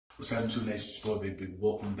What's happening to the nation? It's your boy, Big.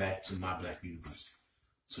 Welcome back to my Black Universe.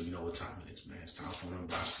 So you know what time it is, man. It's time for an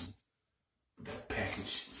unboxing of that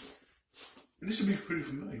package. And this should be pretty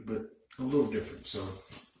familiar, but a little different. So,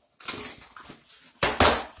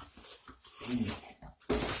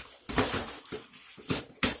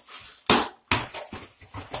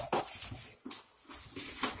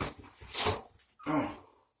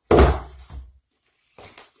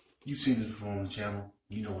 you've seen this before on the channel.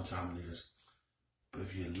 You know what time it is. But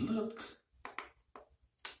if you look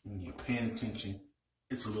and you're paying attention,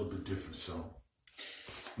 it's a little bit different. So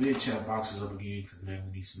we had champsboxers up again because, man,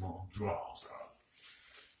 we need some more draws.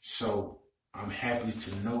 So I'm happy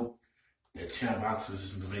to note that champsboxers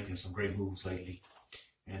has been making some great moves lately.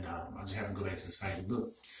 And I just happened to go back to the site and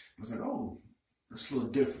look. I was like, oh, that's a little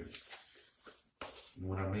different. You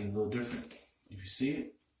know what I mean, a little different? If you see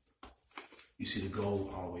it, you see the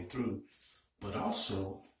gold all the way through. But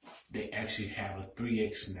also, they actually have a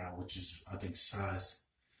 3X now, which is, I think, size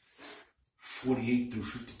 48 through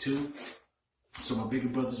 52. So my bigger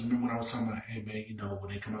brothers, remember when I was talking about, hey, man, you know, when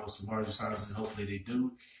they come out with some larger sizes, and hopefully they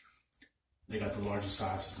do, they got the larger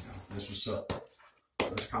sizes now. That's what's up. So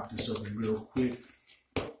let's pop this open real quick.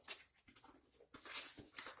 And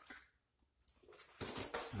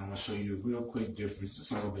I'm going to show you a real quick difference.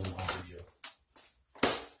 It's not going to be a long video.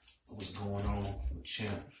 What's going on with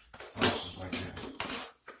champsboxers like that.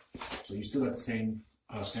 So you still got the same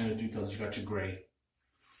standard details. You got your gray,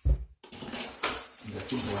 you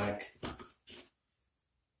got your black,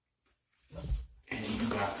 and you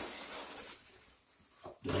got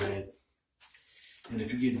the red. And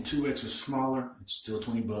if you're getting 2X or smaller, it's still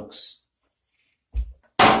 $20.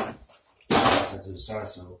 That's to the side.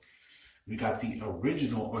 So we got the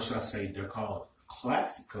original, or should I say, they're called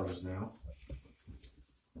classic colors now.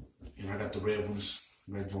 And I got the red ones,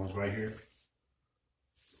 red joints right here.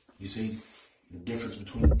 You see, the difference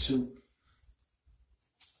between the two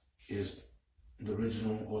is the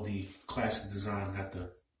original or the classic design got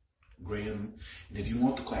the gray in them. And if you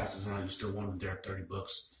want the classic design, you still want them there at $30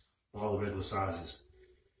 for all the regular sizes.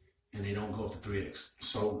 And they don't go up to 3X.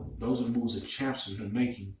 So those are the moves that Champs has been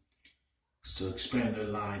making to expand their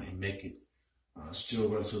line and make it still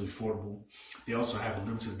relatively affordable. They also have a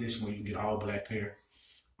limited edition where you can get all black pair,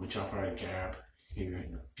 which I'll probably grab here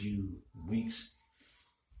in a few weeks.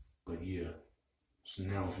 But yeah, so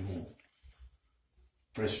now if you want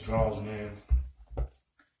fresh draws, man,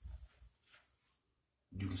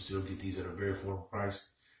 you can still get these at a very affordable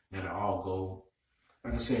price. Now they're all gold.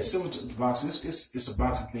 Like I said, similar to the boxing, it's a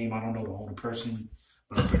boxing theme. I don't know the owner personally,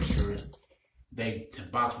 but I'm pretty sure they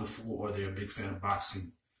have boxed before or they're a big fan of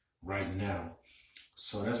boxing right now.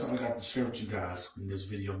 So that's all I got to share with you guys in this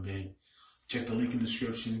video, man. Check the link in the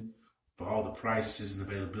description for all the prices and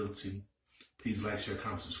availability. Please like, share,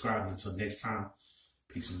 comment, subscribe. And until next time,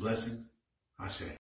 peace and blessings. I say.